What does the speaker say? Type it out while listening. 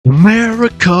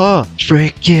America!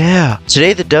 Frick yeah!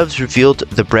 Today the devs revealed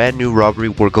the brand new robbery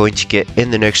we're going to get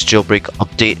in the next jailbreak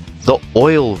update, the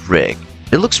oil rig.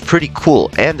 It looks pretty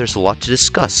cool and there's a lot to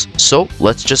discuss, so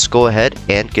let's just go ahead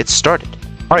and get started.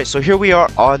 Alright, so here we are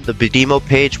on the Badimo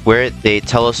page where they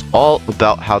tell us all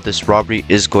about how this robbery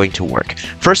is going to work.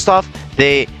 First off,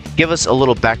 they give us a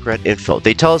little background info.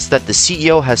 They tell us that the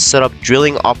CEO has set up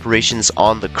drilling operations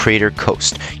on the crater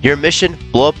coast. Your mission,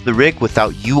 blow up the rig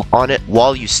without you on it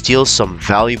while you steal some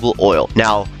valuable oil.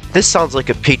 Now, this sounds like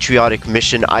a patriotic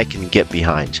mission I can get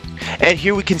behind. And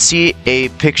here we can see a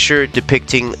picture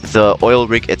depicting the oil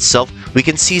rig itself. We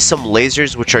can see some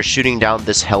lasers which are shooting down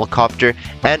this helicopter,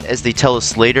 and as they tell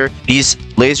us later, these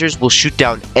lasers will shoot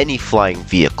down any flying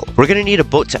vehicle. We're going to need a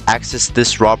boat to access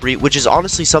this robbery, which is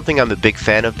honestly something I'm a big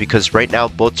fan of because right now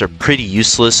boats are pretty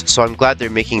useless, so I'm glad they're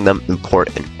making them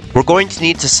important. We're going to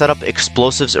need to set up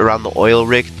explosives around the oil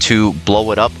rig to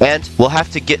blow it up, and we'll have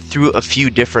to get through a few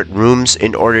different rooms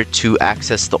in order to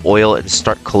access the oil and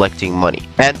start collecting money.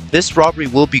 And this robbery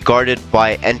will be guarded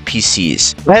by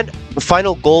NPCs. And the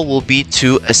final goal will be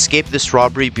to escape this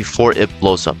robbery before it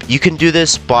blows up. You can do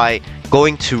this by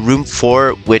going to room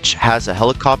 4, which has a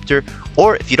helicopter,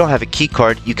 or if you don't have a key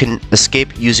card, you can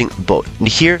escape using a boat. And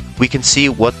here we can see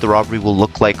what the robbery will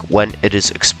look like when it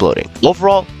is exploding.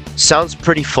 Overall, sounds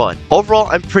pretty fun. Overall,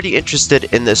 I'm pretty interested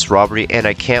in this robbery and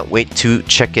I can't wait to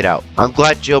check it out. I'm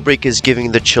glad Jailbreak is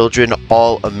giving the children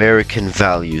all American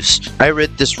values. I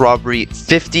rate this robbery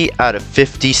 50 out of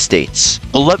 50 states.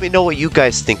 Well, let me know what you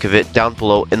guys think of it down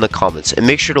below in the comments, and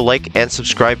make sure to like and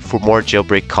subscribe for more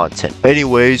Jailbreak content.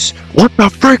 Anyways, what the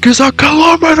frick is a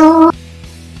kilometer?